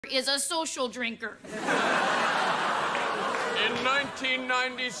is a social drinker. In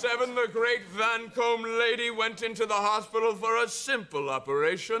 1997, the great Vancome lady went into the hospital for a simple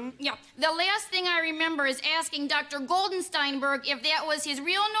operation. Yeah, the last thing I remember is asking Dr. Goldensteinberg if that was his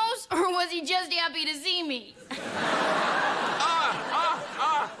real nose or was he just happy to see me.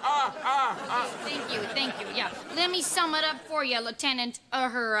 Thank you, yeah. Let me sum it up for you, Lieutenant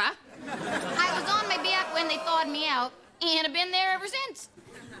Uhura. I was on my back when they thawed me out, and I've been there ever since.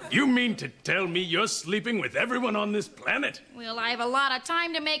 You mean to tell me you're sleeping with everyone on this planet? Well, I have a lot of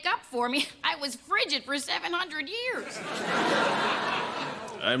time to make up for me. I was frigid for 700 years.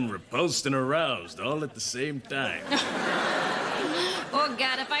 I'm repulsed and aroused all at the same time. Oh,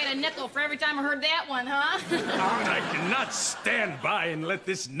 God, if I had a nickel for every time I heard that one, huh? I cannot stand by and let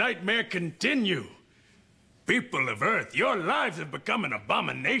this nightmare continue. People of Earth, your lives have become an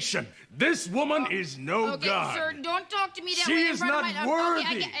abomination. This woman is no god. Okay, sir, don't talk to me that She way in is front not of my... worthy.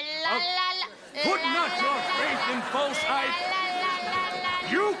 Okay, Put not your faith in falsehood.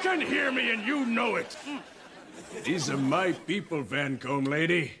 You can hear me and you know it. These are my people, Vancome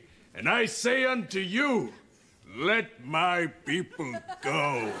lady, and I say unto you, let my people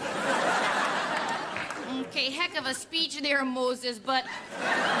go. Okay, heck of a speech there, Moses, but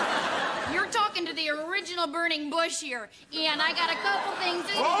you're talking to the original burning bush here, and I got a couple things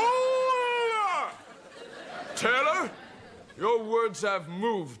to... Oh! Taylor, your words have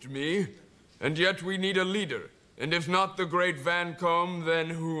moved me, and yet we need a leader. And if not the great Vancome, then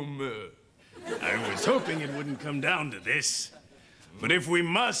whom? I was hoping it wouldn't come down to this. But if we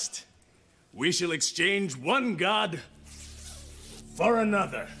must, we shall exchange one god for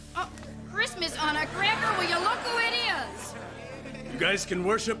another. Oh, Christmas on a cracker, will you look who it is? You guys can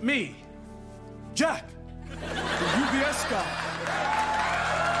worship me. Jack, the UBS guy.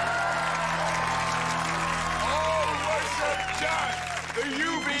 Oh, worship Jack, the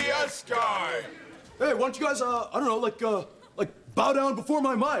UBS guy. Hey, why don't you guys, I don't know, like bow down before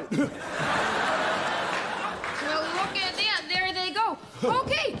my might? Well, look at that. There they go.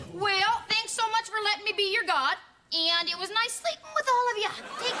 Okay, well, thanks so much for letting me be your god. And it was nice sleeping with all of you.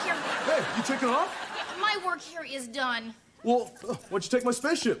 Take care. Hey, you taking off? Yeah, my work here is done. Well, why don't you take my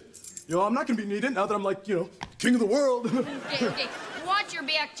spaceship? You know, I'm not gonna be needed now that I'm like, king of the world. Okay. Watch your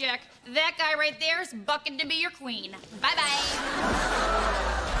back, Jack. That guy right there is bucking to be your queen. Bye-bye.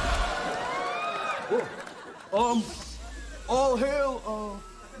 All hail,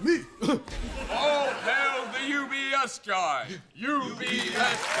 me. All hail the UBS guy. UBS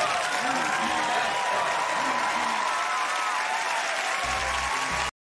guy. UBS guy.